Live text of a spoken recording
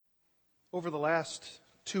Over the last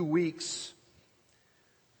 2 weeks,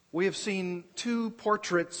 we have seen two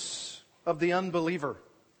portraits of the unbeliever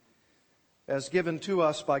as given to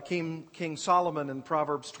us by King Solomon in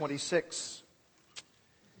Proverbs 26.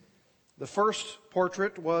 The first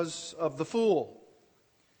portrait was of the fool,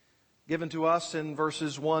 given to us in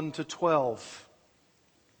verses 1 to 12.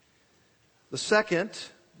 The second,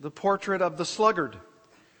 the portrait of the sluggard,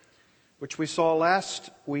 which we saw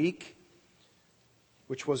last week,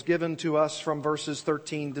 which was given to us from verses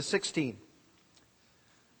 13 to 16.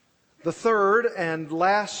 The third and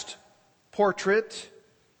last portrait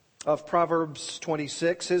of Proverbs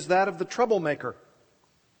 26 is that of the troublemaker,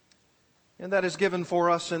 and that is given for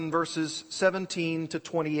us in verses 17 to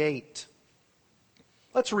 28.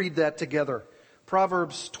 Let's read that together.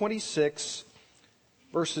 Proverbs 26,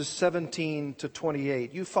 verses 17 to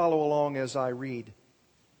 28. You follow along as I read.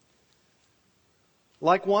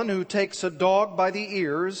 Like one who takes a dog by the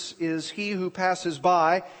ears is he who passes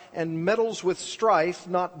by and meddles with strife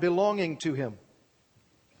not belonging to him.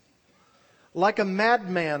 Like a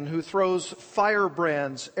madman who throws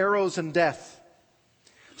firebrands, arrows, and death,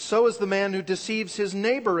 so is the man who deceives his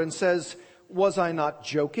neighbor and says, "Was I not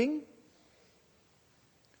joking?"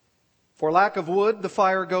 For lack of wood, the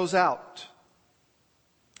fire goes out,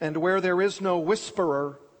 and where there is no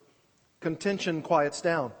whisperer, contention quiets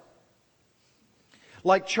down.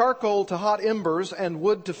 Like charcoal to hot embers and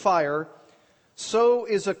wood to fire, so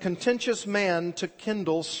is a contentious man to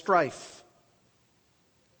kindle strife.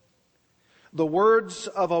 The words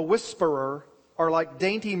of a whisperer are like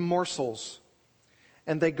dainty morsels,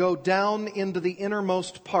 and they go down into the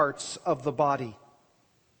innermost parts of the body.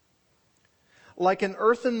 Like an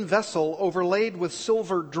earthen vessel overlaid with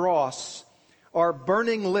silver dross are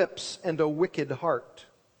burning lips and a wicked heart.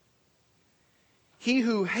 He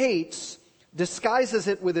who hates disguises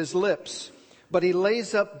it with his lips, but he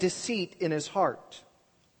lays up deceit in his heart.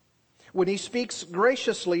 When he speaks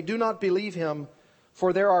graciously, do not believe him,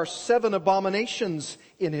 for there are 7 abominations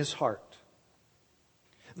in his heart.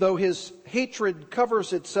 Though his hatred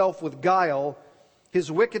covers itself with guile,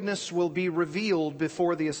 his wickedness will be revealed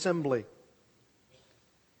before the assembly.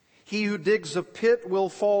 He who digs a pit will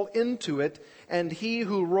fall into it, and he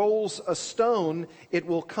who rolls a stone, it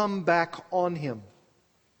will come back on him.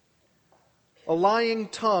 A lying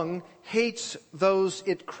tongue hates those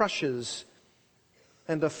it crushes,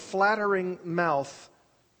 and a flattering mouth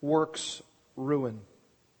works ruin.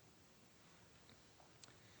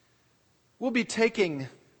 We'll be taking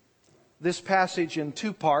this passage in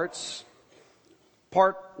 2 parts.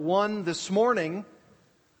 Part 1 this morning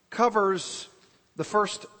covers the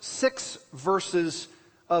first 6 verses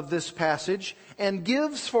of this passage and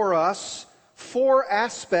gives for us 4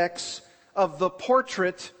 aspects of the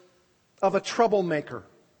portrait of a troublemaker.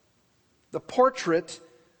 The portrait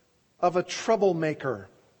of a troublemaker.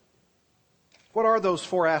 What are those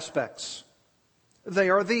 4 aspects?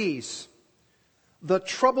 They are these. The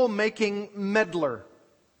troublemaking meddler,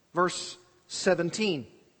 verse 17.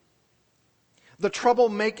 The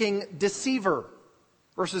troublemaking deceiver,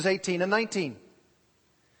 verses 18 and 19.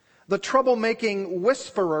 The troublemaking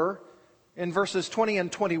whisperer, in verses 20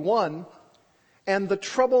 and 21. And the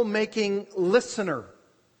troublemaking listener,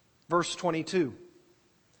 verse 22.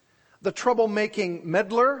 The troublemaking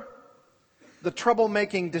meddler, the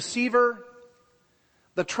troublemaking deceiver,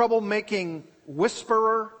 the troublemaking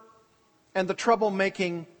whisperer, and the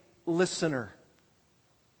troublemaking listener.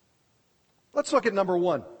 Let's look at number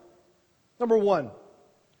 1. Number 1,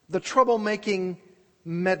 the troublemaking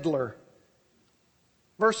meddler.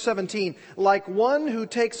 Verse 17, like one who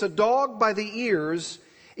takes a dog by the ears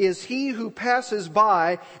is he who passes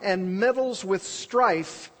by and meddles with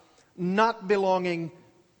strife not belonging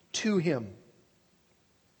to him.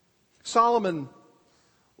 Solomon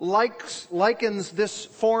likens this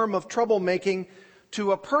form of troublemaking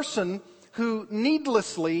to a person who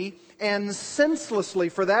needlessly and senselessly,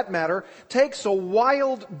 for that matter, takes a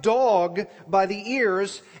wild dog by the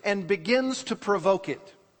ears and begins to provoke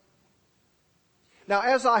it. Now,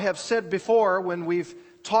 as I have said before when we've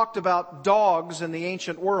talked about dogs in the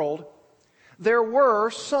ancient world, there were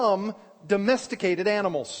some domesticated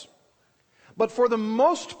animals. But for the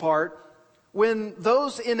most part, when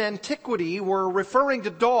those in antiquity were referring to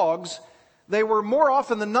dogs, they were more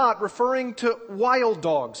often than not referring to wild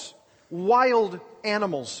dogs, wild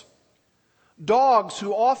animals. Dogs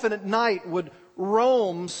who often at night would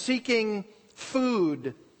roam seeking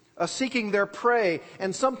food, seeking their prey,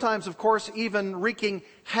 and sometimes, of course, even wreaking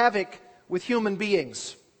havoc with human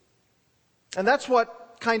beings. And that's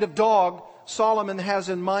what kind of dog Solomon has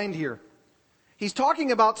in mind here. He's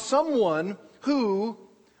talking about someone who,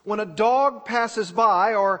 when a dog passes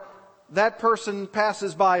by, or that person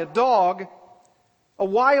passes by a dog, a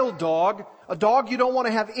wild dog, a dog you don't want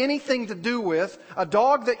to have anything to do with, a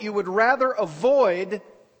dog that you would rather avoid,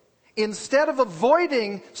 instead of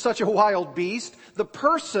avoiding such a wild beast, the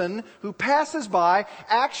person who passes by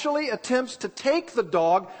actually attempts to take the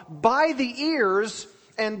dog by the ears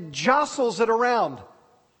and jostles it around.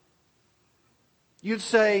 You'd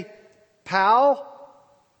say, "Pal,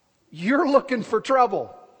 you're looking for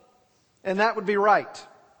trouble." And that would be right.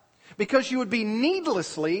 Because you would be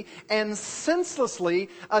needlessly and senselessly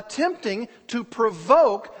attempting to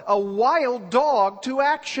provoke a wild dog to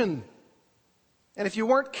action. And if you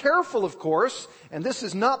weren't careful, of course, and this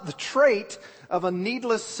is not the trait of a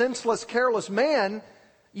needless, senseless, careless man,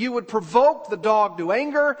 you would provoke the dog to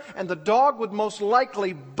anger, and the dog would most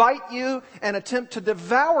likely bite you and attempt to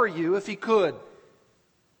devour you if he could.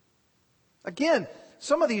 Again,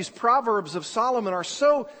 some of these Proverbs of Solomon are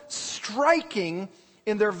so striking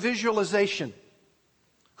in their visualization.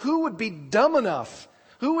 Who would be dumb enough,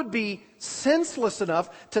 who would be senseless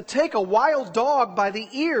enough to take a wild dog by the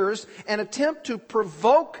ears and attempt to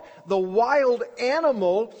provoke the wild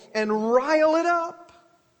animal and rile it up?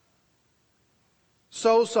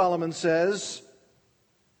 So, Solomon says,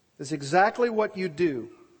 is exactly what you do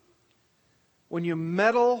when you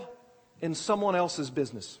meddle in someone else's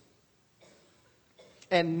business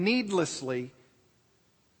and needlessly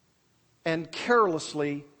and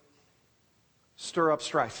carelessly stir up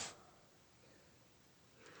strife.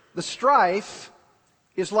 The strife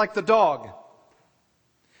is like the dog.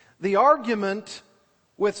 The argument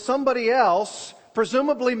with somebody else,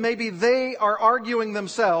 presumably maybe they are arguing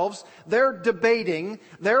themselves, they're debating,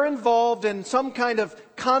 they're involved in some kind of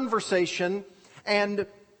conversation, and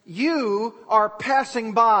you are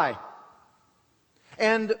passing by.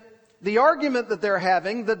 And the argument that they're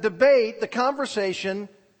having, the debate, the conversation,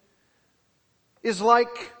 is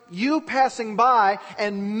like you passing by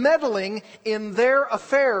and meddling in their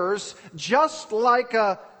affairs, just like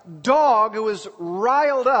a dog who is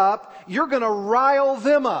riled up. You're going to rile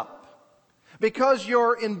them up because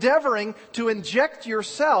you're endeavoring to inject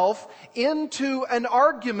yourself into an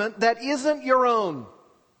argument that isn't your own.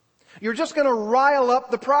 You're just going to rile up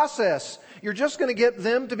the process. You're just going to get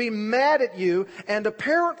them to be mad at you, and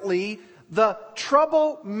apparently the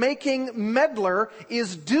trouble-making meddler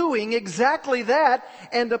is doing exactly that,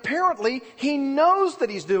 and apparently he knows that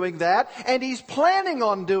he's doing that, and he's planning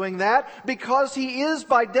on doing that because he is,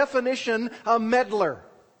 by definition, a meddler.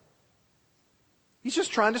 He's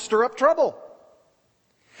just trying to stir up trouble.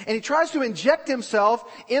 And he tries to inject himself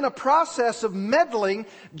in a process of meddling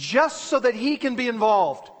just so that he can be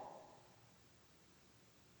involved.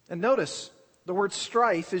 And notice, the word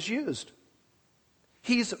strife is used.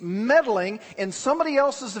 He's meddling in somebody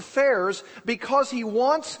else's affairs because he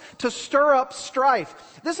wants to stir up strife.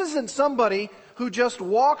 This isn't somebody who just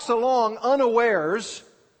walks along unawares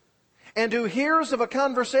and who hears of a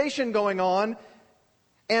conversation going on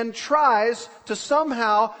and tries to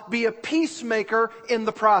somehow be a peacemaker in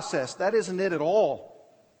the process. That isn't it at all.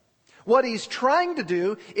 What he's trying to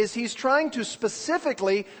do is he's trying to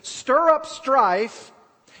specifically stir up strife.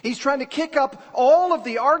 He's trying to kick up all of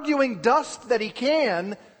the arguing dust that he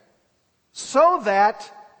can so that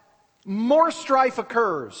more strife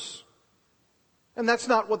occurs. And that's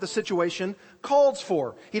not what the situation calls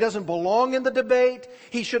for. He doesn't belong in the debate.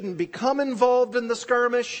 He shouldn't become involved in the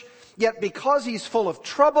skirmish. Yet because he's full of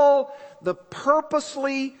trouble, the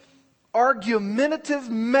purposely argumentative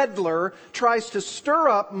meddler tries to stir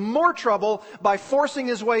up more trouble by forcing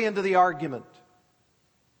his way into the argument.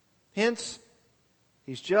 Hence,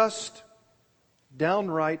 he's just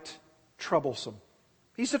downright troublesome.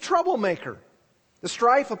 He's a troublemaker. The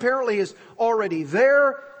strife apparently is already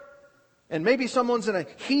there, and maybe someone's in a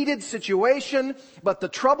heated situation, but the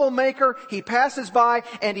troublemaker, he passes by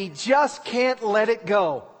and he just can't let it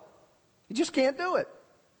go. He just can't do it.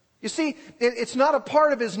 You see, it's not a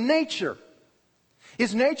part of his nature.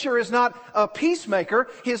 His nature is not a peacemaker.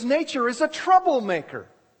 His nature is a troublemaker.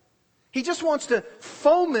 He just wants to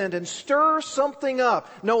foment and stir something up.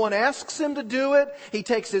 No one asks him to do it. He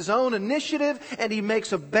takes his own initiative and he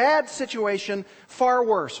makes a bad situation far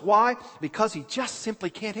worse. Why? Because he just simply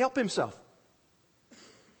can't help himself.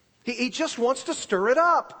 He just wants to stir it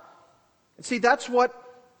up. And see, that's what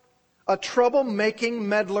a troublemaking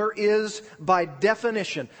meddler is by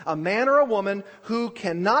definition. A man or a woman who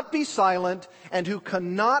cannot be silent and who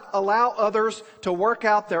cannot allow others to work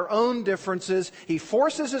out their own differences. He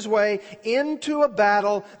forces his way into a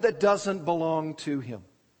battle that doesn't belong to him.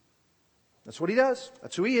 That's what he does.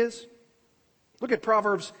 That's who he is. Look at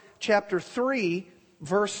Proverbs chapter 3,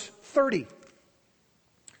 verse 30.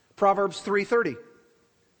 Proverbs 3:30.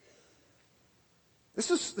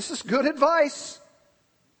 This is good advice.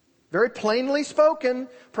 Very plainly spoken.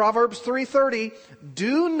 Proverbs 3:30,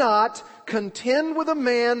 do not contend with a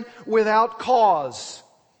man without cause,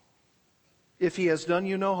 if he has done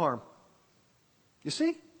you no harm. You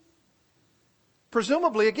see?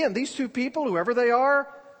 Presumably, again, these two people, whoever they are,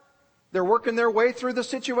 they're working their way through the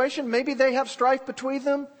situation. Maybe they have strife between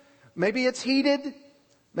them. Maybe it's heated.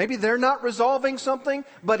 Maybe they're not resolving something.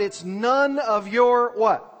 But it's none of your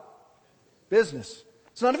what? Business.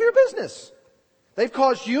 It's none of your business. They've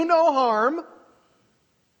caused you no harm.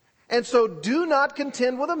 And so do not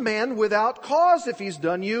contend with a man without cause if he's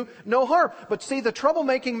done you no harm. But see, the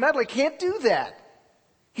troublemaking meddler can't do that.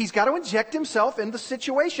 He's got to inject himself in the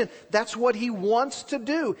situation. That's what he wants to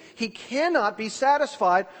do. He cannot be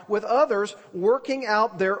satisfied with others working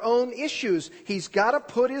out their own issues. He's got to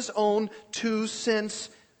put his own 2 cents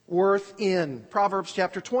worth in. Proverbs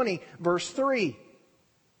chapter 20, verse 3.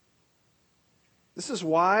 This is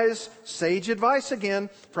wise, sage advice again.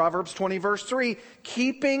 Proverbs 20, verse 3.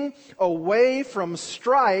 Keeping away from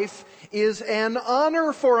strife is an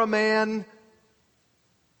honor for a man,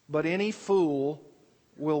 but any fool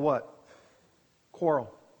will what?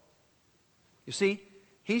 Quarrel. You see,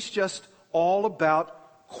 he's just all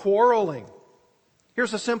about quarreling.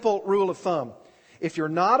 Here's a simple rule of thumb. If you're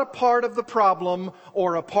not a part of the problem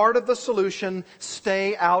or a part of the solution,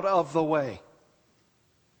 stay out of the way.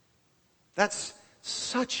 That's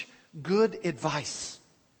such good advice.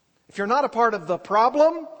 If you're not a part of the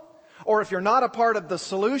problem, or if you're not a part of the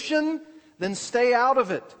solution, then stay out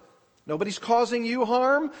of it. Nobody's causing you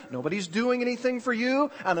harm. Nobody's doing anything for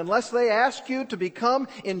you. And unless they ask you to become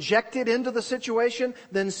injected into the situation,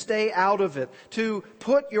 then stay out of it. To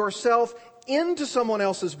put yourself into someone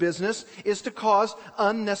else's business is to cause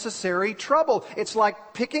unnecessary trouble. It's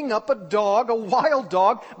like picking up a dog, a wild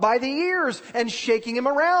dog, by the ears and shaking him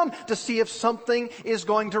around to see if something is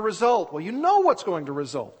going to result. Well, you know what's going to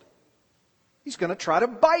result. He's going to try to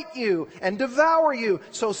bite you and devour you.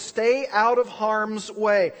 So stay out of harm's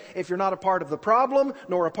way. If you're not a part of the problem,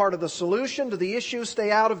 nor a part of the solution to the issue,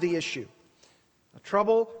 stay out of the issue. A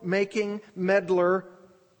trouble-making meddler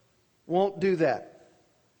won't do that.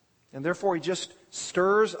 And therefore he just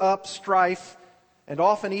stirs up strife, and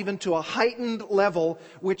often even to a heightened level,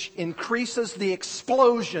 which increases the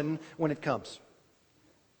explosion when it comes.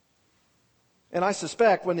 And I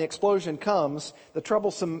suspect when the explosion comes, the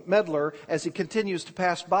troublesome meddler, as he continues to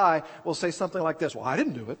pass by, will say something like this: well, I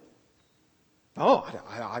didn't do it. Oh,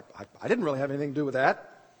 I didn't really have anything to do with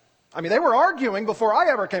that. I mean, they were arguing before I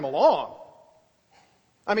ever came along.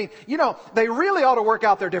 I mean, they really ought to work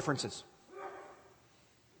out their differences.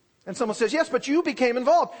 And someone says, yes, but you became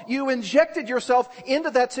involved. You injected yourself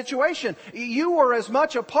into that situation. You were as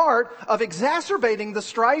much a part of exacerbating the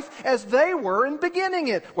strife as they were in beginning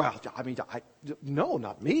it. Well, no,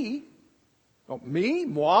 not me. Oh, me?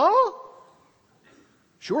 Moi?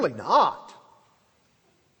 Surely not.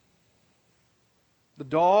 The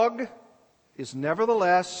dog is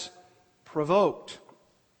nevertheless provoked.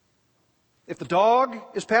 If the dog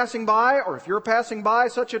is passing by, or if you're passing by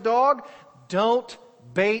such a dog, don't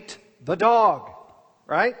bait the dog,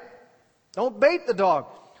 right? Don't bait the dog.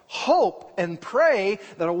 Hope and pray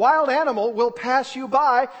that a wild animal will pass you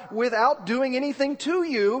by without doing anything to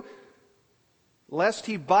you, lest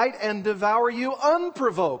he bite and devour you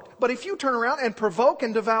unprovoked. But if you turn around and provoke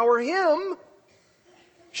and devour him,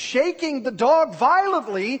 shaking the dog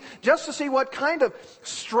violently just to see what kind of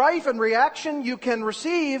strife and reaction you can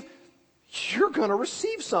receive, you're going to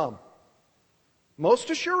receive some. Most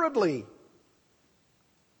assuredly.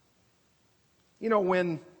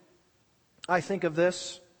 When I think of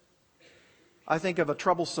this, I think of a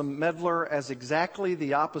troublesome meddler as exactly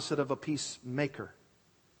the opposite of a peacemaker.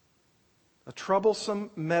 A troublesome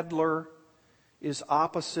meddler is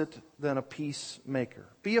opposite than a peacemaker.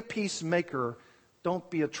 Be a peacemaker, don't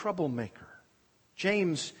be a troublemaker.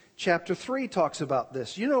 James chapter 3 talks about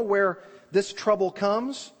this. You know where this trouble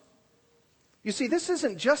comes? You see, this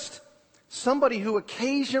isn't just somebody who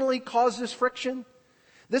occasionally causes friction.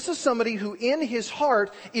 This is somebody who in his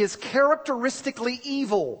heart is characteristically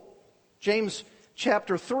evil. James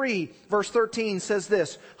chapter 3 verse 13 says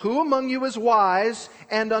this: who among you is wise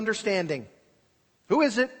and understanding? Who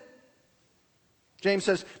is it? James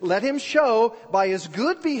says, let him show by his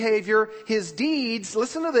good behavior his deeds,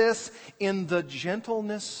 listen to this, in the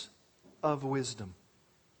gentleness of wisdom.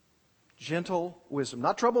 Gentle wisdom.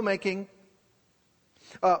 Not troublemaking.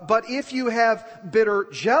 But if you have bitter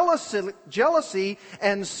jealousy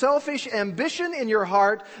and selfish ambition in your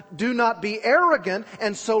heart, do not be arrogant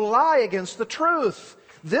and so lie against the truth.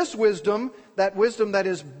 This wisdom, that wisdom that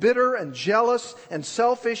is bitter and jealous and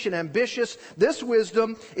selfish and ambitious, this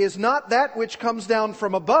wisdom is not that which comes down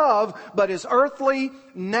from above, but is earthly,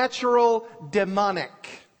 natural, demonic.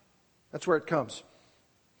 That's where it comes.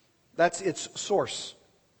 That's its source.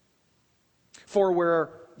 For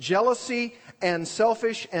where jealousy and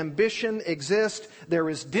selfish ambition exist, there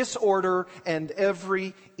is disorder and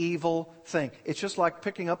every evil thing. It's just like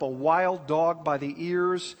picking up a wild dog by the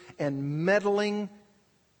ears and meddling.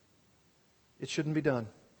 It shouldn't be done.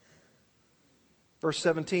 Verse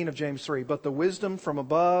 17 of James 3, but the wisdom from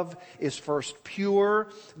above is first pure,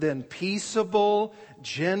 then peaceable,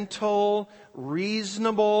 gentle,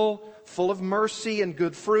 reasonable, full of mercy and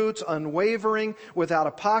good fruits, unwavering, without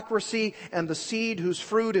hypocrisy, and the seed whose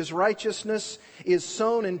fruit is righteousness is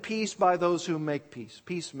sown in peace by those who make peace.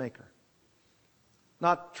 Peacemaker.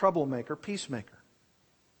 Not troublemaker, peacemaker.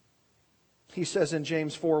 He says in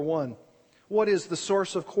James 4:1, what is the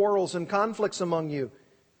source of quarrels and conflicts among you?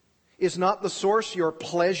 Is not the source your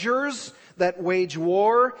pleasures that wage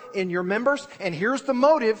war in your members? And here's the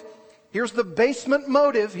motive. Here's the basement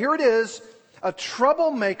motive. Here it is. A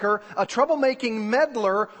troublemaker, a troublemaking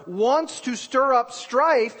meddler wants to stir up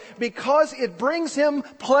strife because it brings him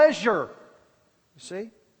pleasure. You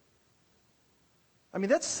see? I mean,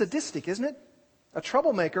 that's sadistic, isn't it? A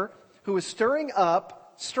troublemaker who is stirring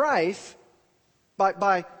up strife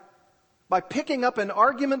by picking up an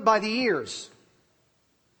argument by the ears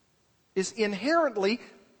is inherently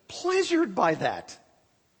pleasured by that.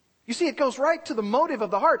 You see, it goes right to the motive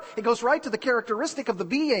of the heart. It goes right to the characteristic of the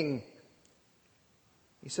being.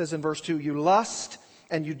 He says in verse 2, you lust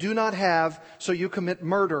and you do not have, so you commit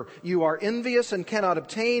murder. You are envious and cannot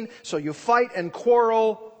obtain, so you fight and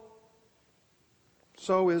quarrel.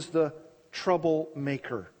 So is the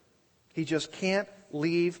troublemaker. He just can't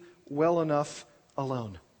leave well enough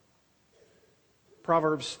alone.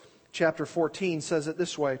 Proverbs chapter 14 says it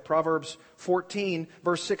this way. Proverbs 14,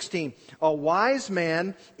 verse 16. A wise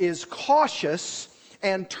man is cautious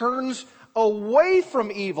and turns away from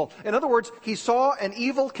evil. In other words, he saw an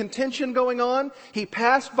evil contention going on. He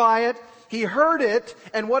passed by it. He heard it.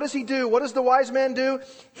 And what does he do? What does the wise man do?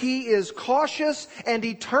 He is cautious and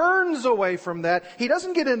he turns away from that. He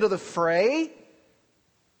doesn't get into the fray.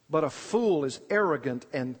 But a fool is arrogant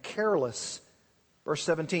and careless. Verse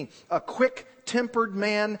 17. A quick-tempered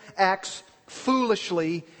man acts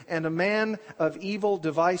foolishly, and a man of evil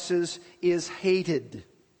devices is hated.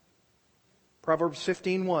 Proverbs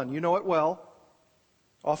 15:1. You know it well.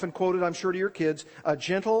 Often quoted, I'm sure, to your kids. A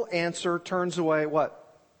gentle answer turns away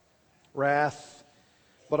what? Wrath.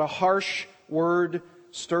 But a harsh word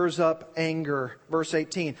stirs up anger. Verse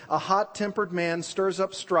 18. A hot-tempered man stirs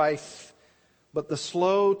up strife, but the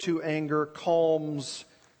slow to anger calms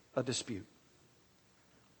a dispute.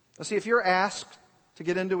 Now see, if you're asked to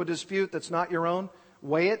get into a dispute that's not your own,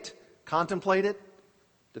 weigh it, contemplate it,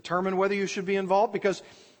 determine whether you should be involved, because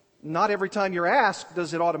not every time you're asked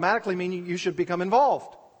does it automatically mean you should become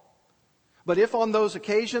involved. But if on those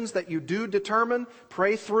occasions that you do determine,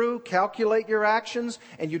 pray through, calculate your actions,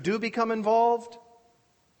 and you do become involved,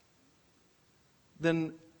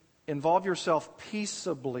 then involve yourself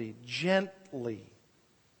peaceably, gently.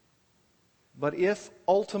 But if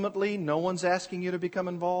ultimately no one's asking you to become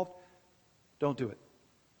involved, don't do it.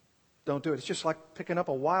 Don't do it. It's just like picking up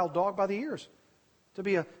a wild dog by the ears. To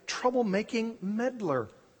be a troublemaking meddler.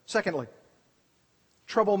 Secondly,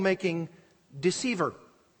 troublemaking deceiver.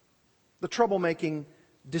 The troublemaking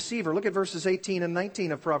deceiver. Look at verses 18 and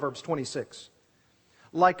 19 of Proverbs 26.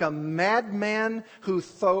 Like a madman who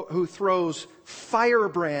throws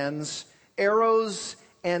firebrands, arrows,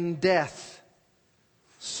 and death,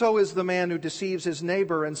 so is the man who deceives his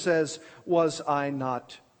neighbor and says, was I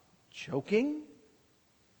not joking?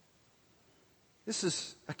 This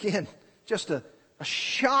is, again, just a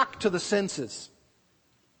shock to the senses.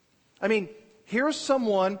 I mean, here's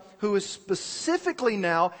someone who is specifically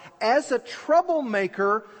now, as a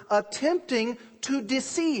troublemaker, attempting to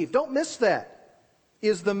deceive. Don't miss that.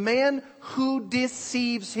 Is the man who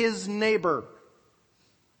deceives his neighbor.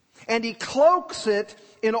 And he cloaks it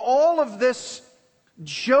in all of this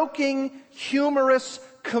joking, humorous,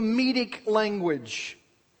 comedic language.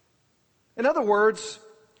 In other words,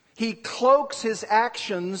 he cloaks his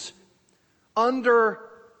actions under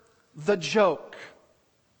the joke.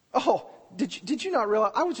 Oh, did you not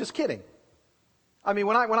realize? I was just kidding. I mean,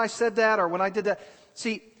 when I said that or when I did that,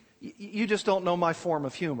 see, you just don't know my form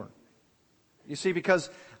of humor. You see, because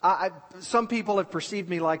some people have perceived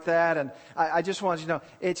me like that, and I just want you to know,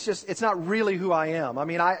 it's not really who I am. I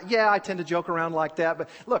mean, I tend to joke around like that, but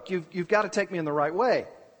look, you've got to take me in the right way.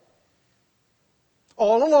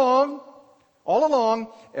 All along, All along,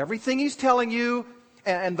 everything he's telling you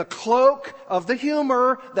and the cloak of the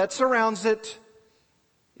humor that surrounds it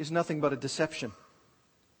is nothing but a deception.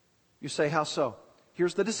 You say, how so?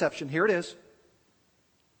 Here's the deception. Here it is.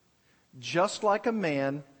 Just like a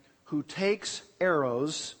man who takes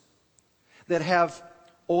arrows that have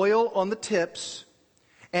oil on the tips,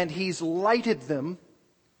 and he's lighted them,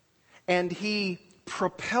 and he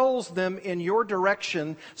propels them in your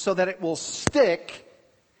direction so that it will stick,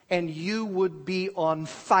 and you would be on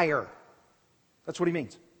fire. That's what he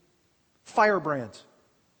means. Firebrands.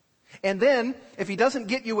 And then, if he doesn't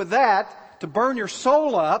get you with that, to burn your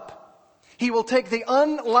soul up, he will take the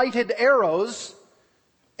unlighted arrows,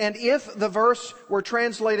 and if the verse were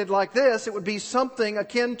translated like this, it would be something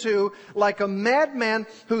akin to like a madman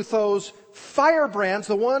who throws firebrands,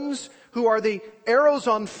 the ones who are the arrows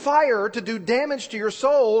on fire to do damage to your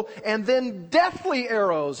soul, and then deathly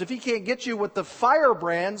arrows. If he can't get you with the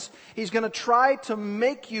firebrands, he's going to try to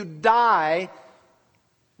make you die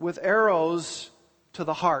with arrows to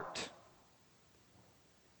the heart.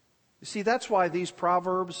 You see, that's why these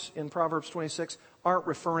proverbs in Proverbs 26 aren't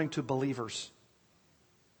referring to believers.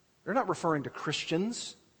 They're not referring to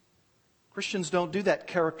Christians. Christians don't do that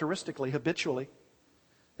characteristically, habitually.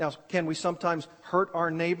 Now, can we sometimes hurt our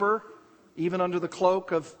neighbor, even under the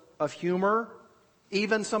cloak of humor?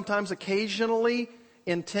 Even sometimes occasionally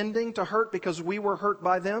intending to hurt because we were hurt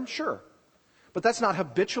by them? Sure. But that's not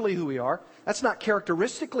habitually who we are. That's not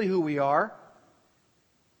characteristically who we are.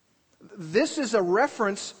 This is a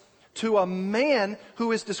reference to a man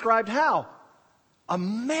who is described how? A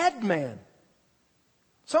madman.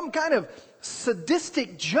 Some kind of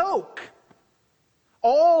sadistic joke.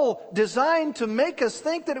 All designed to make us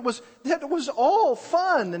think that it was all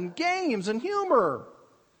fun and games and humor.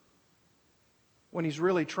 When he's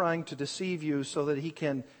really trying to deceive you so that he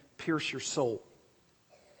can pierce your soul.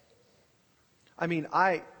 I mean,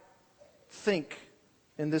 I think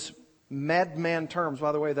in this madman terms,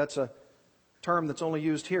 by the way, that's a term that's only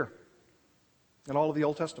used here in all of the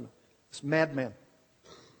Old Testament. This madman.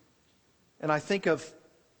 And I think of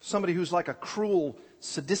somebody who's like a cruel,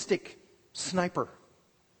 sadistic sniper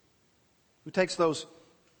who takes those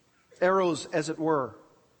arrows, as it were.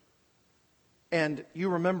 And you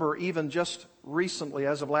remember even just recently,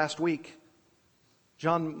 as of last week,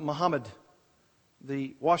 John Muhammad,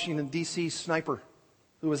 the Washington, D.C. sniper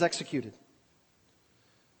who was executed.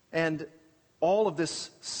 And all of this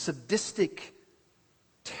sadistic,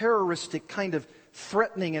 terroristic kind of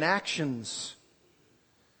threatening and actions.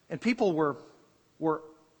 And people were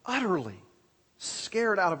utterly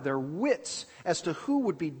scared out of their wits as to who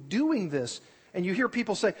would be doing this. And you hear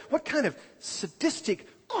people say, what kind of sadistic,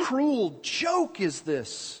 cruel joke is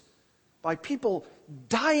this? By people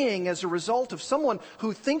dying as a result of someone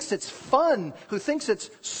who thinks it's fun, who thinks it's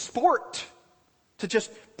sport, to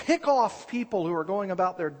just pick off people who are going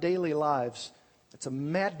about their daily lives. It's a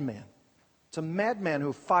madman. It's a madman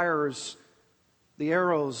who fires the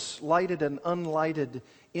arrows, lighted and unlighted,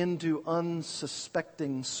 into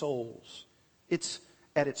unsuspecting souls. It's,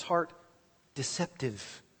 at its heart,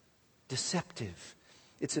 deceptive. Deceptive.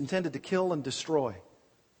 It's intended to kill and destroy.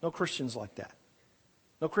 No Christian's like that.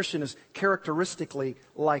 No Christian is characteristically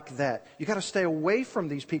like that. You got to stay away from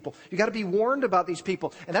these people. You got to be warned about these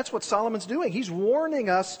people. And that's what Solomon's doing. He's warning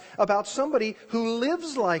us about somebody who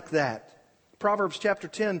lives like that. Proverbs chapter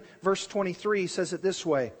 10, verse 23 says it this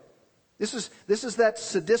way. This is that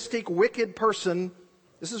sadistic, wicked person.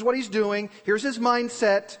 This is what he's doing. Here's his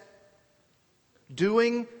mindset.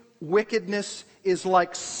 Doing wickedness is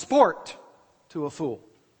like sport to a fool.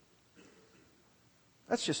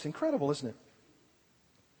 That's just incredible, isn't it?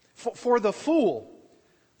 For the fool,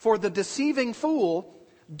 for the deceiving fool,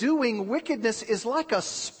 doing wickedness is like a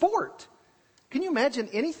sport. Can you imagine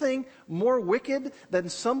anything more wicked than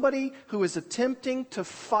somebody who is attempting to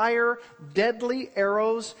fire deadly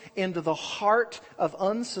arrows into the heart of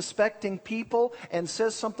unsuspecting people and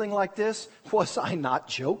says something like this? Was I not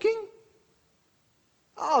joking?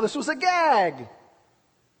 Oh, this was a gag.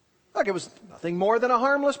 Look, it was nothing more than a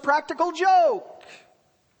harmless practical joke.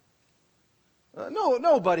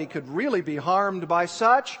 Nobody could really be harmed by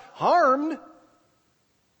such. Harmed.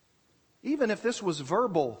 Even if this was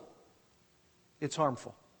verbal, it's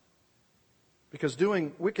harmful. Because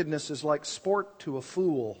doing wickedness is like sport to a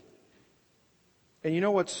fool. And you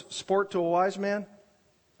know what's sport to a wise man?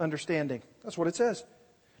 Understanding. That's what it says.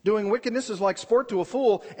 Doing wickedness is like sport to a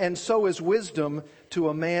fool, and so is wisdom to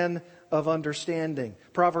a man of understanding.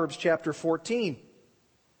 Proverbs chapter 14.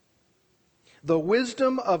 The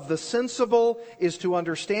wisdom of the sensible is to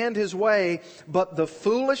understand his way, but the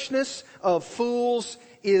foolishness of fools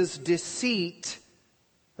is deceit.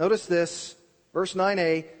 Notice this. Verse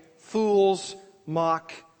 9a, fools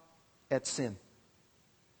mock at sin.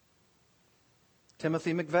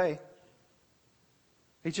 Timothy McVeigh,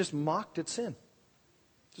 he just mocked at sin.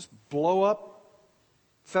 Just blow up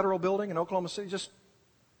federal building in Oklahoma City, just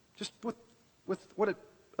with what it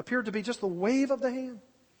appeared to be just the wave of the hand.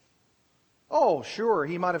 Oh, sure,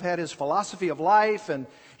 he might have had his philosophy of life and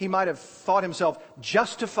he might have thought himself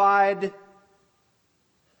justified.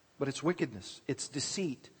 But it's wickedness, it's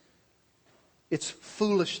deceit, it's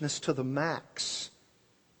foolishness to the max.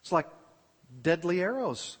 It's like deadly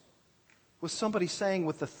arrows. Was somebody saying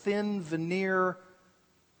with the thin veneer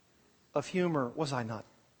of humor, was I not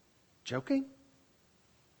joking?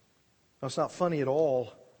 No, it's not funny at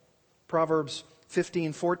all. Proverbs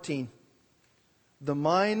 15:14. The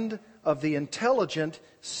mind of the intelligent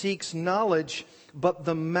seeks knowledge, but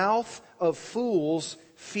the mouth of fools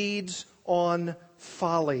feeds on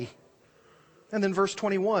folly. And then verse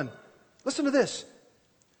 21. Listen to this.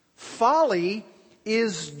 Folly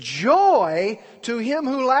is joy to him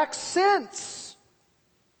who lacks sense.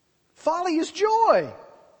 Folly is joy.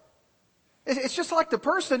 It's just like the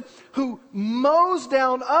person who mows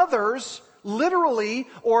down others literally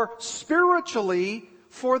or spiritually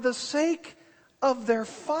for the sake of their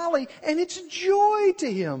folly, and it's joy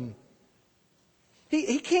to him.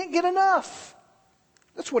 He can't get enough.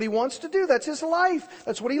 That's what he wants to do. That's his life.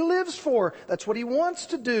 That's what he lives for. That's what he wants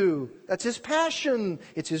to do. That's his passion.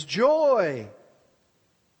 It's his joy.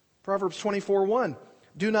 Proverbs 24:1.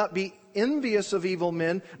 Do not be envious of evil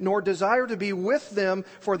men, nor desire to be with them,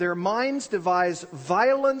 for their minds devise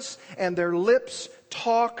violence, and their lips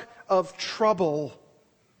talk of trouble.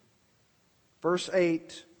 Verse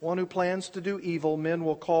 8. One who plans to do evil, men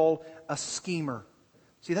will call a schemer.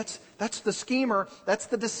 See, that's the schemer. That's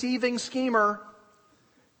the deceiving schemer.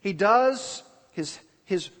 He does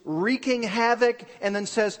his wreaking havoc and then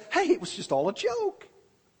says, hey, it was just all a joke.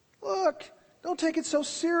 Look, don't take it so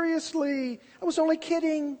seriously. I was only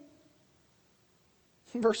kidding.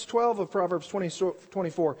 Verse 12 of Proverbs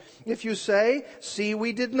 24. If you say, see,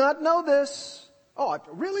 we did not know this. Oh,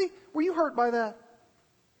 really? Were you hurt by that?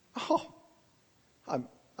 Oh,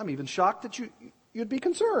 I'm even shocked that you'd be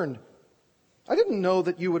concerned. I didn't know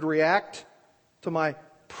that you would react to my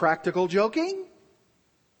practical joking.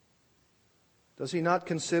 Does he not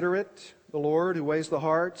consider it, the Lord who weighs the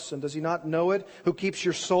hearts? And does he not know it, who keeps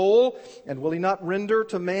your soul? And will he not render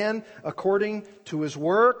to man according to his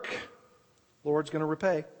work? The Lord's going to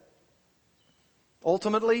repay.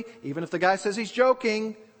 Ultimately, even if the guy says he's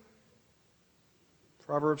joking,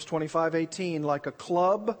 Proverbs 25:18, like a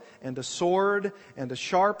club and a sword and a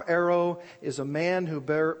sharp arrow is a man who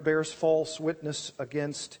bears false witness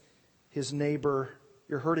against his neighbor.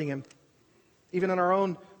 You're hurting him. Even in our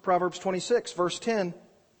own Proverbs 26, verse 10,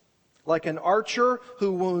 like an archer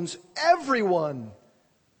who wounds everyone,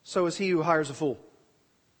 so is he who hires a fool.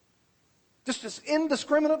 Just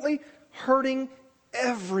indiscriminately hurting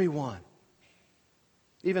everyone.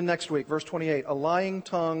 Even next week, verse 28, a lying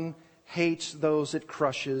tongue hates those it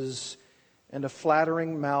crushes, and a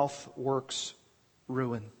flattering mouth works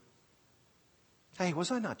ruin. Hey,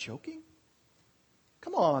 was I not joking?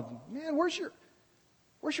 Come on, man, where's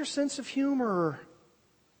your sense of humor?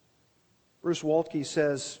 Bruce Waltke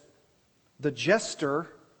says, the jester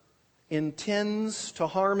intends to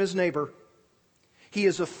harm his neighbor. He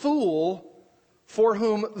is a fool for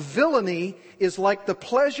whom villainy is like the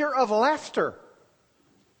pleasure of laughter.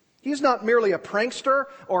 He is not merely a prankster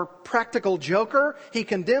or practical joker. He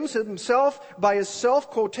condemns himself by his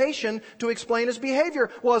self-quotation to explain his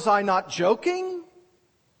behavior. Was I not joking?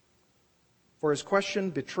 For his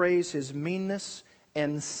question betrays his meanness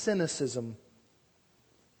and cynicism.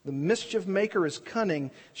 The mischief maker is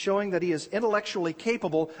cunning, showing that he is intellectually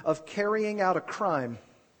capable of carrying out a crime.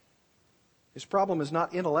 His problem is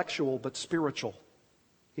not intellectual, but spiritual.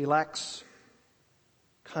 He lacks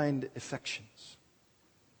kind affections.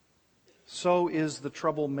 So is the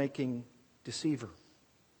troublemaking deceiver.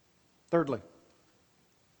 Thirdly,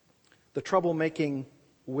 the troublemaking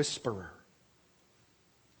whisperer.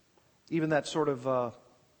 Even that sort of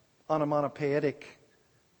onomatopoetic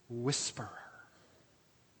whisperer.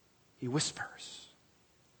 He whispers.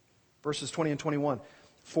 Verses 20 and 21.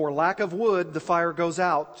 For lack of wood, the fire goes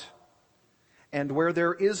out, and where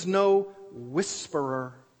there is no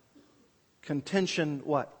whisperer, contention,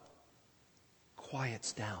 what?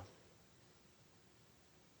 Quiets down.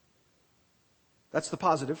 That's the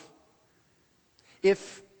positive.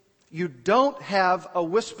 If you don't have a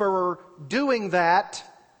whisperer doing that,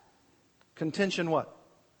 contention what?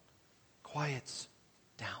 Quiets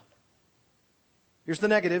down. Here's the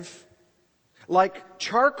negative. Like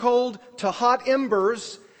charcoal to hot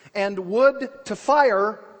embers, and wood to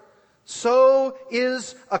fire, so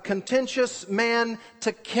is a contentious man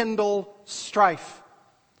to kindle strife.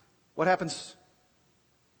 What happens?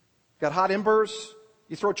 Got hot embers,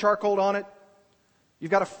 you throw charcoal on it.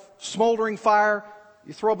 You've got a smoldering fire,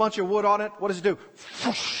 you throw a bunch of wood on it. What does it do?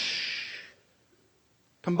 Whoosh.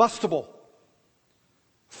 Combustible.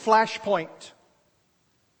 Flashpoint.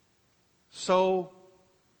 So,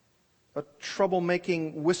 a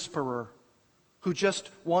troublemaking whisperer who just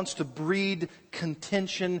wants to breed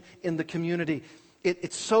contention in the community.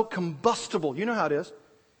 It's so combustible. You know how it is.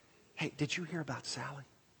 Hey, did you hear about Sally?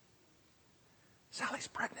 Sally's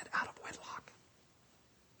pregnant out of wedlock.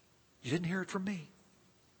 You didn't hear it from me.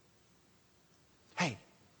 Hey,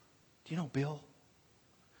 do you know Bill?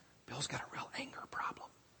 Bill's got a real anger problem.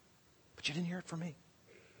 But you didn't hear it from me.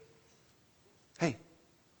 Hey,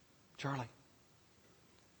 Charlie.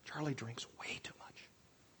 Charlie drinks way too much.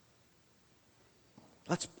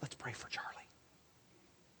 Let's pray for Charlie.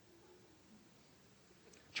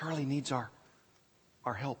 Charlie needs our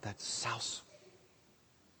help. That's souse.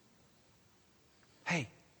 Hey,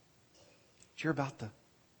 did you hear about the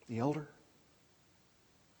elder?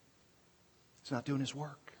 He's not doing his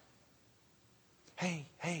work. Hey.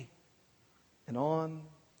 And on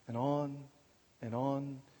and on and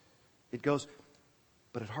on it goes.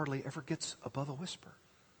 But it hardly ever gets above a whisper.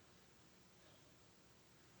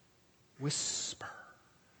 Whisper.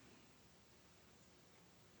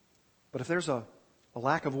 But if there's a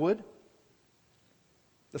lack of wood,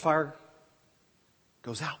 the fire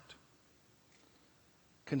goes out.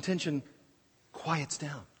 Contention quiets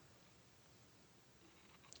down.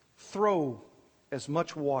 Throw as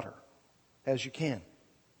much water as you can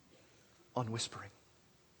on whispering.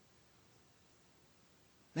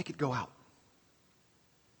 Make it go out.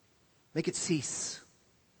 Make it cease.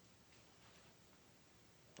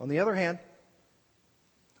 On the other hand,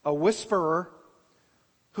 a whisperer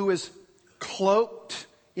who is cloaked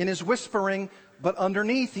in his whispering, but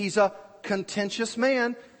underneath he's a contentious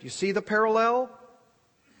man. Do you see the parallel?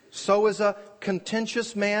 So is a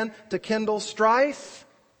contentious man to kindle strife.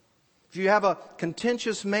 If you have a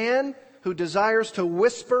contentious man who desires to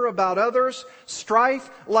whisper about others, strife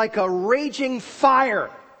like a raging fire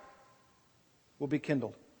will be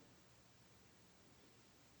kindled.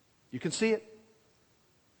 You can see it.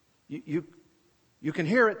 You can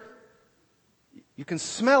hear it. You can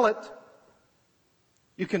smell it.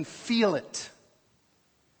 You can feel it.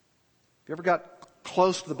 Have you ever got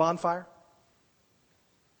close to the bonfire?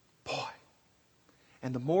 Boy.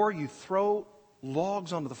 And the more you throw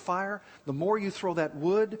logs onto the fire, the more you throw that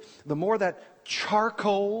wood, the more that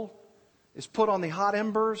charcoal is put on the hot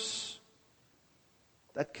embers,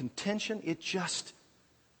 that contention, it just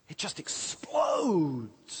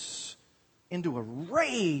explodes into a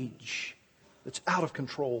rage that's out of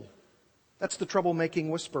control. That's the troublemaking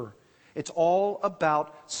whisper. It's all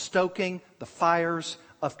about stoking the fires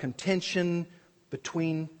of contention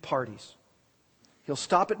between parties. He'll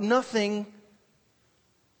stop at nothing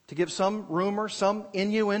to give some rumor, some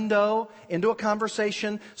innuendo into a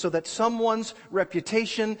conversation so that someone's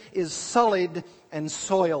reputation is sullied and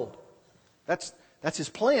soiled. That's his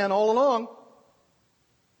plan all along.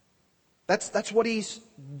 That's what he's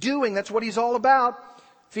doing. That's what he's all about.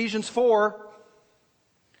 Ephesians 4.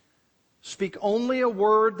 Speak only a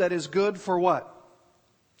word that is good for what?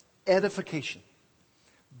 Edification.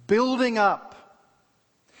 Building up.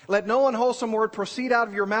 Let no unwholesome word proceed out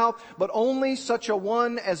of your mouth, but only such a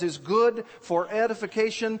one as is good for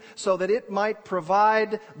edification, so that it might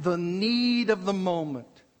provide the need of the moment.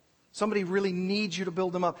 Somebody really needs you to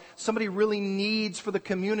build them up. Somebody really needs for the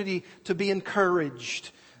community to be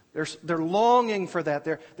encouraged. They're longing for that.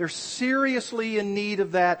 They're seriously in need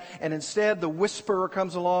of that. And instead, the whisperer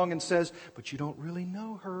comes along and says, but you don't really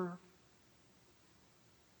know her.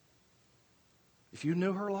 If you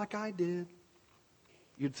knew her like I did,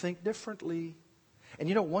 you'd think differently. And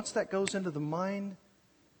you know, once that goes into the mind,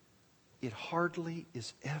 it hardly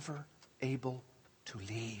is ever able to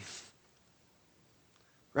leave.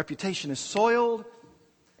 Reputation is soiled,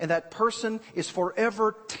 and that person is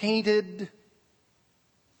forever tainted.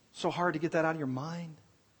 So hard to get that out of your mind.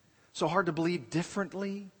 So hard to believe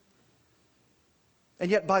differently.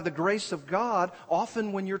 And yet by the grace of God,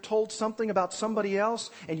 often when you're told something about somebody else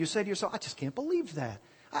and you say to yourself, I just can't believe that.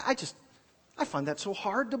 I find that so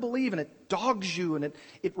hard to believe, and it dogs you and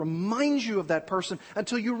it reminds you of that person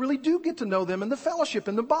until you really do get to know them in the fellowship,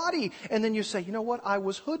 in the body. And then you say, you know what? I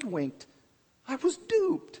was hoodwinked. I was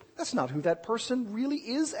duped. That's not who that person really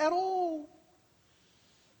is at all.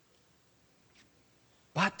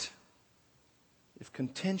 But if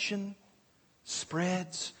contention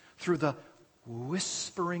spreads through the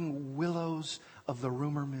whispering willows of the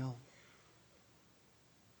rumor mill,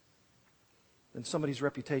 then somebody's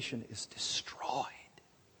reputation is destroyed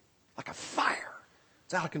like a fire.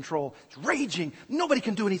 It's out of control. It's raging. Nobody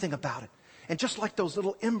can do anything about it. And just like those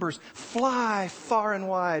little embers fly far and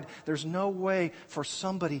wide, there's no way for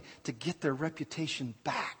somebody to get their reputation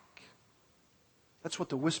back. That's what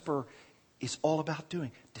the whisper is all about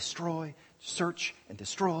doing. Destroy, search, and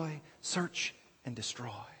destroy. Search and destroy.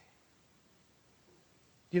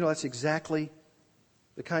 You know, that's exactly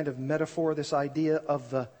the kind of metaphor, this idea of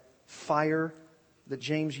the fire that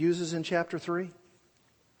James uses in chapter 3.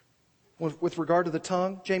 With regard to the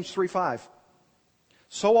tongue, James 3:5.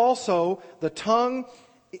 So also the tongue,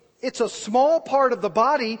 it's a small part of the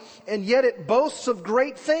body, and yet it boasts of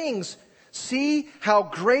great things. See how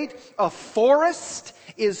great a forest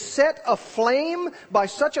is set aflame by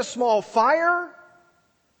such a small fire?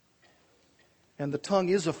 And the tongue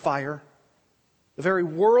is a fire. The very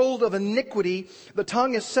world of iniquity, the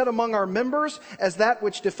tongue is set among our members as that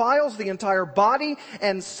which defiles the entire body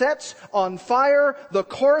and sets on fire the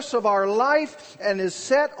course of our life and is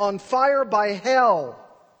set on fire by hell.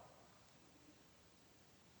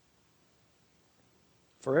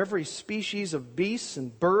 For every species of beasts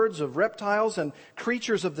and birds, of reptiles and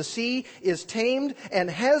creatures of the sea is tamed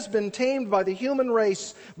and has been tamed by the human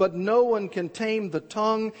race, but no one can tame the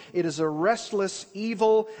tongue. It is a restless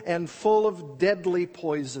evil and full of deadly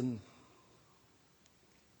poison.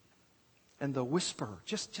 And the whisper,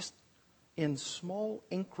 just in small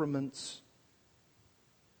increments,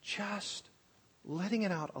 just letting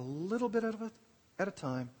it out a little bit of it at a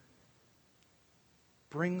time,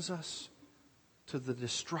 brings us to the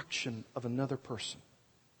destruction of another person.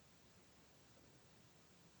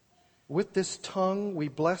 With this tongue we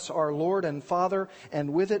bless our Lord and Father,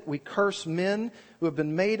 and with it we curse men who have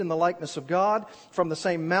been made in the likeness of God. From the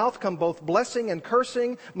same mouth come both blessing and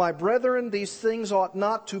cursing. My brethren, these things ought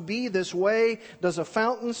not to be this way. Does a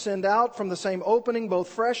fountain send out from the same opening both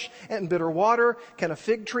fresh and bitter water? Can a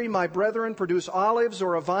fig tree, my brethren, produce olives,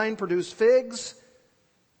 or a vine produce figs?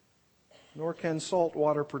 Nor can salt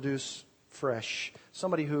water produce fresh.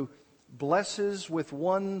 Somebody who blesses with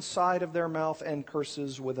one side of their mouth and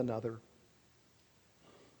curses with another.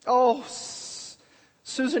 Oh,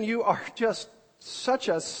 Susan, you are just such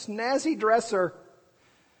a snazzy dresser.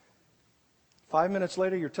 5 minutes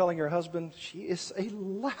later, you're telling your husband she is a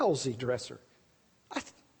lousy dresser.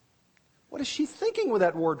 What is she thinking with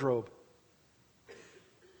that wardrobe?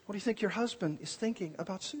 What do you think your husband is thinking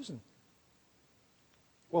about Susan?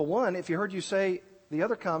 Well, one, if he heard you say the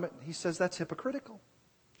other comment, he says that's hypocritical.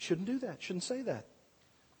 Shouldn't do that. Shouldn't say that.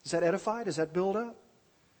 Does that edify? Does that build up?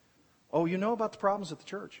 Oh, you know about the problems at the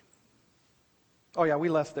church. Oh yeah, we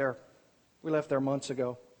left there. We left there months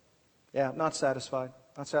ago. Yeah, not satisfied.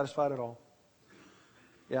 Not satisfied at all.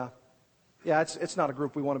 Yeah. Yeah, it's not a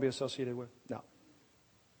group we want to be associated with. No.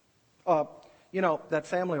 You know, that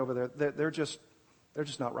family over there, they're just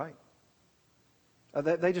not right.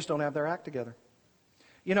 They just don't have their act together.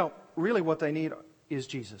 You know, really what they need is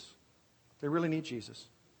Jesus. They really need Jesus.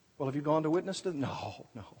 Well, have you gone to witness to them? No.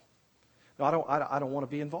 I don't want to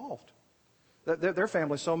be involved. Their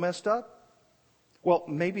family's so messed up. Well,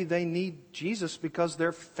 maybe they need Jesus because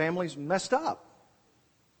their family's messed up.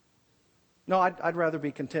 No, I'd rather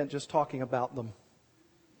be content just talking about them.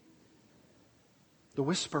 The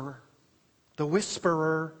whisperer. The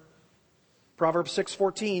whisperer. Proverbs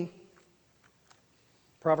 6:14.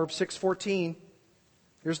 Proverbs 6:14.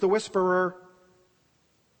 Here's the whisperer.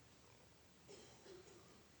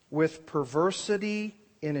 With perversity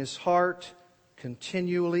in his heart,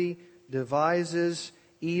 continually devises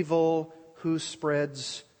evil, who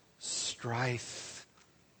spreads strife.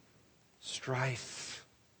 Strife.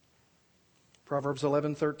 Proverbs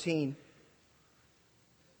 11:13.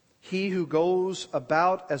 He who goes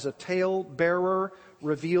about as a tale-bearer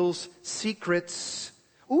reveals secrets.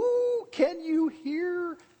 Ooh, can you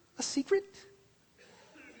hear a secret?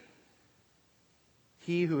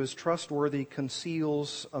 He who is trustworthy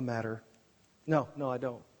conceals a matter. No, I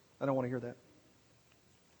don't. I don't want to hear that.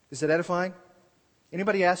 Is it edifying?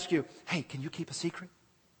 Anybody ask you, hey, can you keep a secret?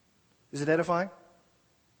 Is it edifying?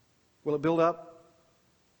 Will it build up?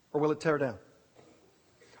 Or will it tear down?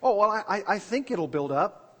 Oh, well, I think it'll build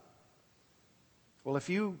up. Well, if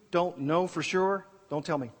you don't know for sure, don't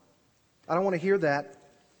tell me. I don't want to hear that.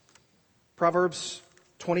 Proverbs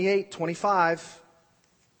 28:25.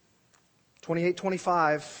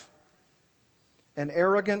 28:25. An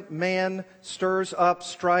arrogant man stirs up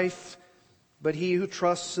strife, but he who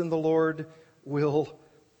trusts in the Lord will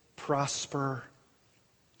prosper.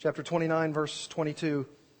 Chapter 29, verse 22.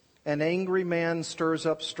 An angry man stirs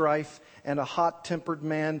up strife, and a hot-tempered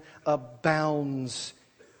man abounds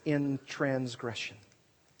in transgression.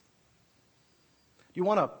 Do you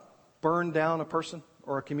want to burn down a person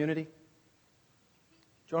or a community?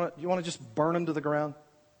 Do you want to just burn them to the ground?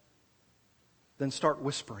 Then start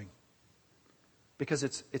whispering. Because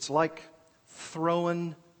it's like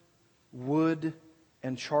throwing wood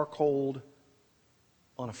and charcoal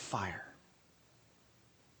on a fire.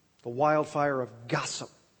 The wildfire of gossip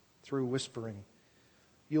through whispering.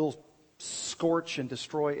 You'll scorch and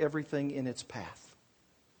destroy everything in its path.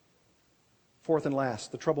 Fourth and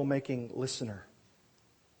last, the troublemaking listener.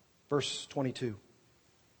 Verse 22.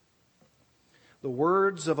 The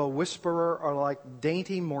words of a whisperer are like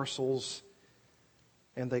dainty morsels,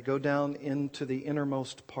 and they go down into the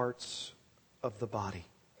innermost parts of the body.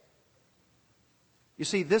 You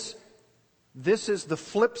see, this is the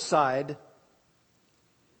flip side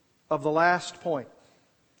of the last point.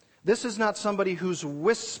 This is not somebody who's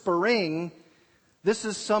whispering. This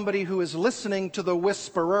is somebody who is listening to the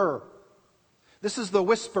whisperer. This is the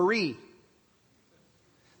whisperee.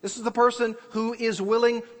 This is the person who is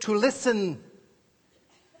willing to listen.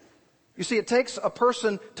 You see, it takes a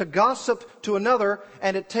person to gossip to another,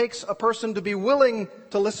 and it takes a person to be willing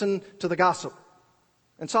to listen to the gossip.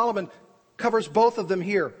 And Solomon covers both of them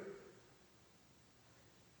here.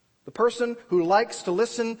 The person who likes to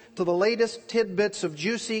listen to the latest tidbits of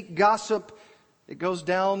juicy gossip, it goes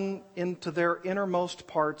down into their innermost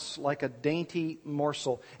parts like a dainty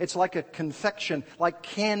morsel. It's like a confection, like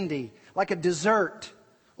candy, like a dessert.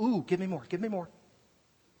 Ooh, give me more, give me more.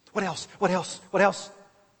 What else? What else? What else?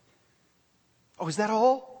 Oh, is that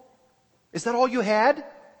all? Is that all you had?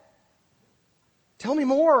 Tell me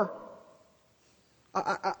more.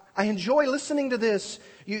 I enjoy listening to this.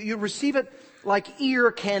 You receive it like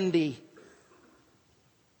ear candy.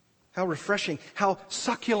 How refreshing. How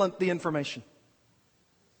succulent the information.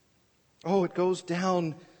 Oh, it goes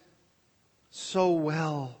down so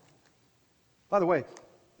well. By the way,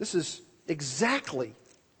 this is exactly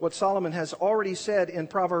what Solomon has already said in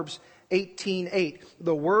Proverbs 18:8.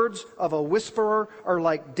 The words of a whisperer are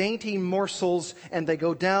like dainty morsels, and they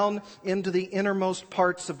go down into the innermost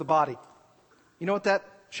parts of the body. You know what that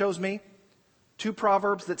shows me? Two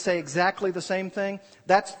proverbs that say exactly the same thing.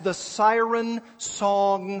 That's the siren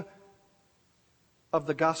song of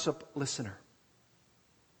the gossip listener.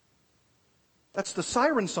 That's the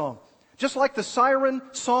siren song. Just like the siren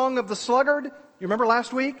song of the sluggard. You remember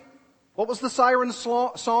last week? What was the siren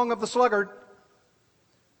song of the sluggard?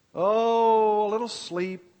 Oh, a little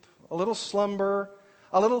sleep, a little slumber,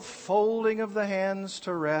 a little folding of the hands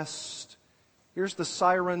to rest. Here's the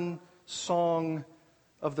siren song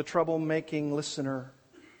of the troublemaking listener.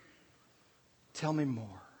 Tell me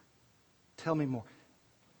more. Tell me more.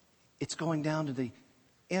 It's going down to the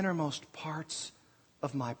innermost parts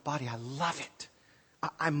of my body. I love it.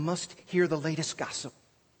 I must hear the latest gossip.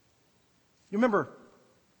 You remember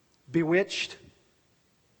Bewitched?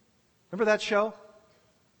 Remember that show?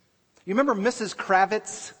 You remember Mrs.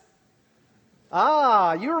 Kravitz?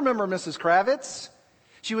 Ah, you remember Mrs. Kravitz.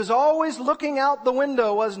 She was always looking out the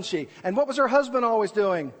window, wasn't she? And what was her husband always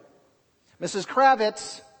doing? Mrs.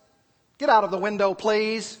 Kravitz, get out of the window,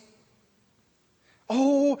 please.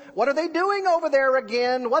 Oh, what are they doing over there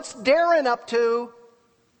again? What's Darren up to?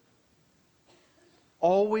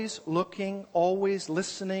 Always looking, always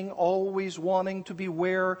listening, always wanting to be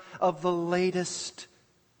aware of the latest.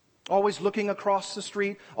 Always looking across the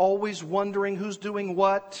street, always wondering who's doing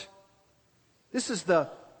what. This is the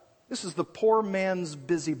poor man's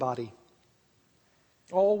busybody.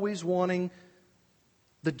 Always wanting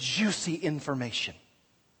the juicy information.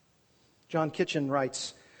 John Kitchen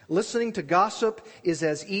writes, listening to gossip is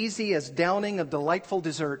as easy as downing a delightful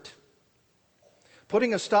dessert.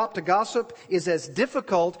 Putting a stop to gossip is as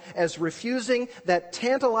difficult as refusing that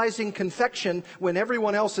tantalizing confection when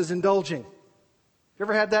everyone else is indulging. You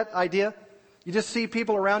ever had that idea? You just see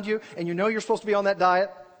people around you and you know you're supposed to be on that diet.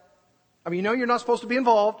 I mean, you know you're not supposed to be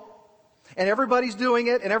involved. And everybody's doing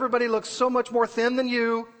it and everybody looks so much more thin than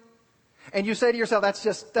you. And you say to yourself,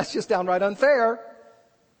 that's just downright unfair.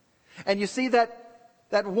 And you see that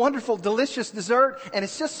wonderful, delicious dessert and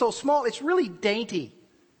it's just so small. It's really dainty.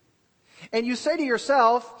 And you say to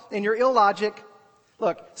yourself, in your illogic,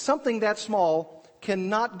 look, something that small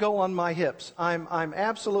cannot go on my hips. I'm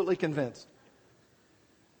absolutely convinced.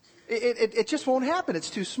 It just won't happen.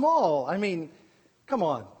 It's too small. I mean, come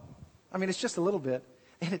on. I mean, it's just a little bit.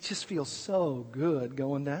 And it just feels so good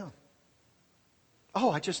going down.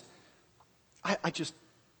 Oh, I just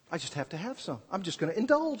have to have some. I'm just going to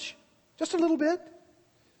indulge. Just a little bit.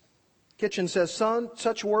 Kitchen says, "Son,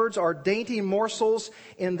 such words are dainty morsels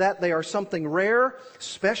in that they are something rare,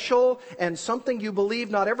 special, and something you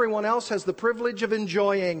believe not everyone else has the privilege of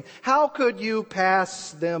enjoying. How could you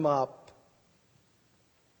pass them up?"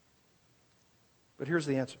 But here's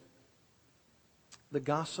the answer. The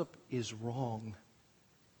gossip is wrong.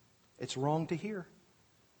 It's wrong to hear.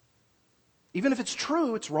 Even if it's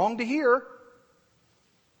true, it's wrong to hear.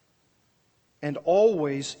 And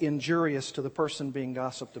always injurious to the person being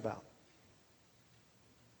gossiped about.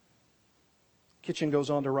 Kitchen goes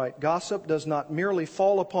on to write, "Gossip does not merely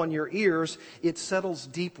fall upon your ears, it settles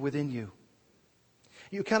deep within you.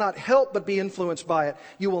 You cannot help but be influenced by it.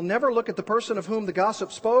 You will never look at the person of whom the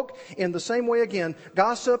gossip spoke in the same way again.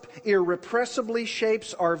 Gossip irrepressibly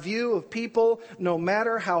shapes our view of people, no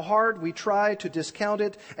matter how hard we try to discount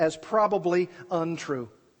it as probably untrue."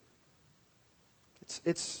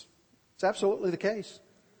 It's absolutely the case.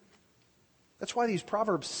 That's why these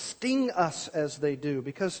proverbs sting us as they do,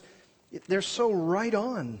 because they're so right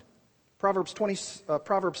on. Proverbs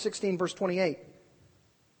 16, verse 28.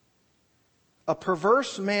 "A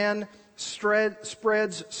perverse man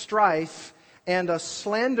spreads strife, and a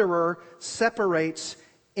slanderer separates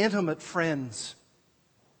intimate friends."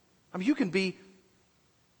 I mean, you can be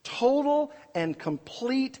total and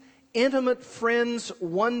complete intimate friends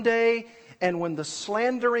one day, and when the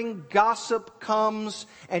slandering gossip comes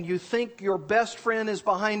and you think your best friend is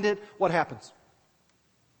behind it, what happens?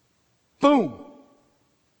 Boom!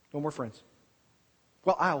 No more friends.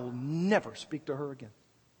 "Well, I'll never speak to her again.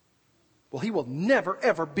 Well, he will never,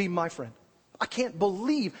 ever be my friend. I can't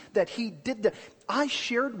believe that he did that. I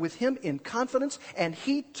shared with him in confidence, and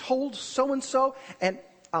he told so-and-so, and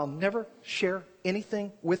I'll never share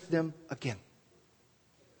anything with them again."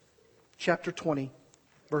 Chapter 20,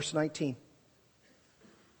 verse 19.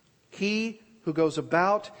 "He who goes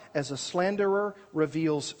about as a slanderer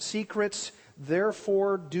reveals secrets.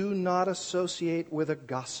 Therefore, do not associate with a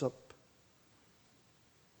gossip."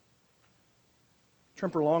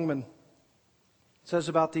 Tremper Longman says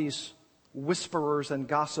about these whisperers and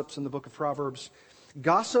gossips in the book of Proverbs,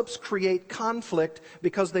 "Gossips create conflict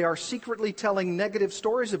because they are secretly telling negative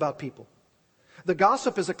stories about people. The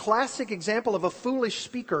gossip is a classic example of a foolish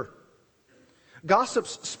speaker.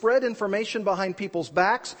 Gossips spread information behind people's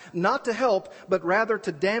backs, not to help, but rather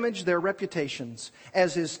to damage their reputations.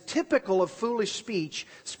 As is typical of foolish speech,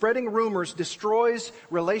 spreading rumors destroys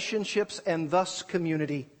relationships and thus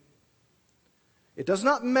community. It does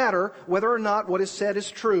not matter whether or not what is said is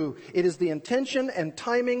true. It is the intention and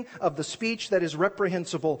timing of the speech that is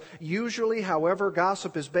reprehensible. Usually, however,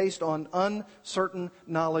 gossip is based on uncertain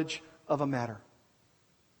knowledge of a matter."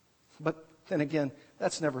 But then again,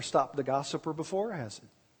 that's never stopped the gossiper before, has it?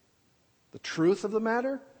 The truth of the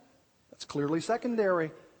matter, that's clearly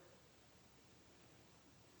secondary.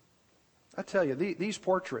 I tell you, these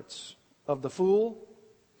portraits of the fool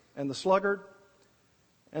and the sluggard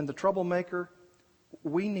and the troublemaker,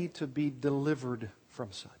 we need to be delivered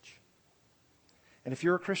from such. And if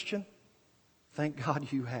you're a Christian, thank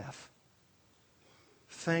God you have.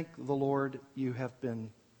 Thank the Lord you have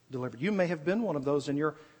been delivered. You may have been one of those in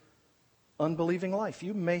your unbelieving life.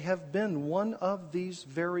 You may have been one of these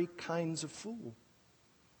very kinds of fool.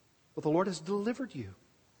 But the Lord has delivered you.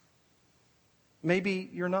 Maybe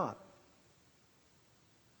you're not.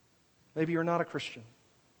 Maybe you're not a Christian.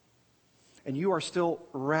 And you are still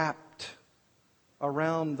wrapped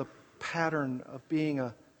around the pattern of being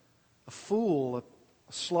a fool, a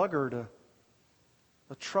sluggard,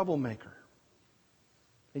 a troublemaker.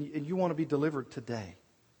 And you want to be delivered today.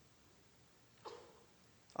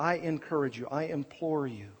 I encourage you, I implore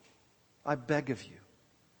you, I beg of you,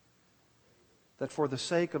 that for the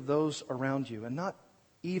sake of those around you, and not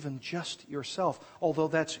even just yourself, although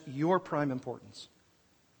that's your prime importance,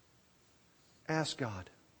 ask God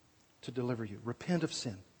to deliver you. Repent of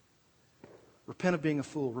sin. Repent of being a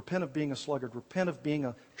fool. Repent of being a sluggard. Repent of being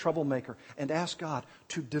a troublemaker. And ask God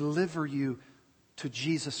to deliver you to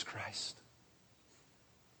Jesus Christ,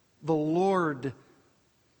 the Lord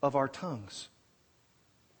of our tongues.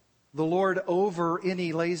 The Lord over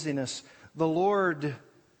any laziness. The Lord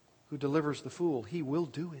who delivers the fool. He will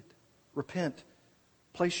do it. Repent.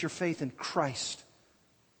 Place your faith in Christ.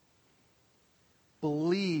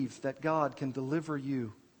 Believe that God can deliver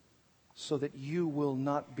you so that you will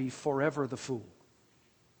not be forever the fool.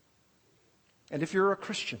 And if you're a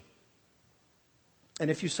Christian, and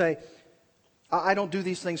if you say, I don't do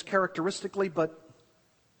these things characteristically, but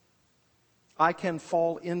I can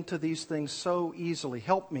fall into these things so easily.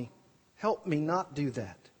 Help me not do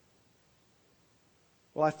that.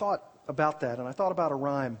 Well, I thought about that, and I thought about a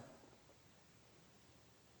rhyme.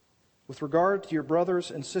 with regard to your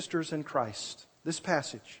brothers and sisters in Christ, this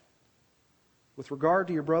passage, with regard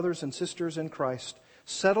to your brothers and sisters in Christ,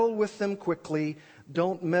 settle with them quickly,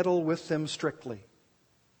 don't meddle with them strictly.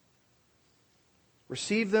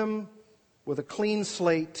 Receive them with a clean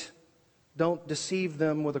slate, don't deceive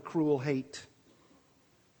them with a cruel hate.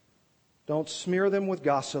 Don't smear them with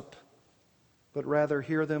gossip, but rather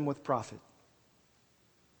hear them with profit.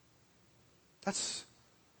 That's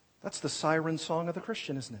the siren song of the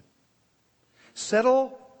Christian, isn't it?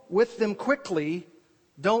 Settle with them quickly.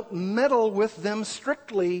 Don't meddle with them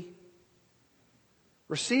strictly.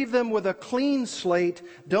 Receive them with a clean slate.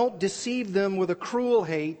 Don't deceive them with a cruel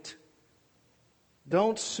hate.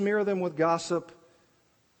 Don't smear them with gossip,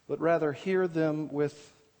 but rather hear them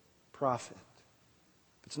with profit.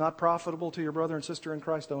 If it's not profitable to your brother and sister in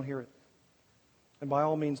Christ, don't hear it. And by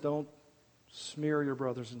all means, don't smear your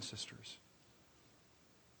brothers and sisters.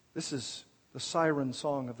 This is the siren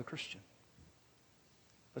song of the Christian.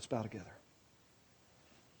 Let's bow together.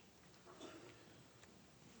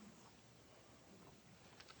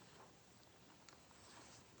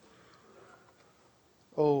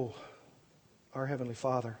 Oh, our Heavenly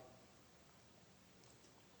Father,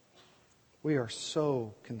 we are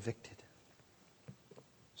so convicted,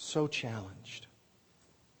 so challenged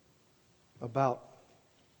about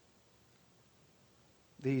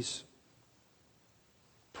these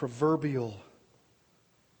proverbial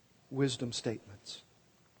wisdom statements.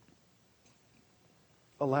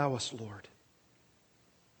 Allow us, Lord,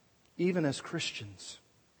 even as Christians,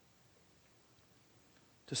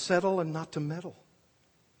 to settle and not to meddle,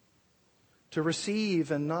 to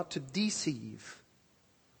receive and not to deceive,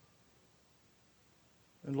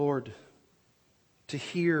 and Lord, to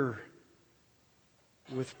hear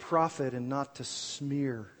with profit and not to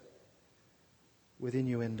smear with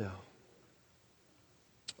innuendo.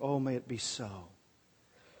 Oh, may it be so.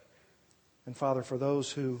 And Father, for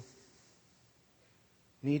those who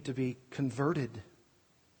need to be converted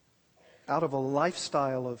out of a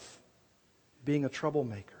lifestyle of being a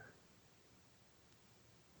troublemaker,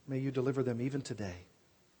 may you deliver them even today.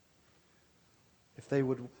 If they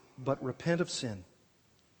would but repent of sin,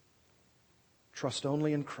 trust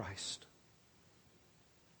only in Christ,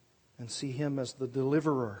 and see Him as the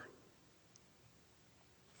deliverer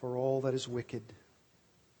for all that is wicked.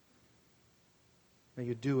 May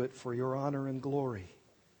you do it for your honor and glory,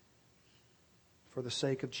 for the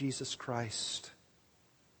sake of Jesus Christ,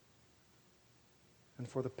 and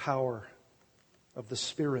for the power of the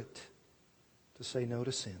Spirit to say no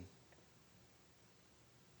to sin.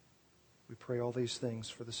 We pray all these things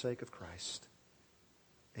for the sake of Christ.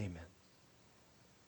 Amen.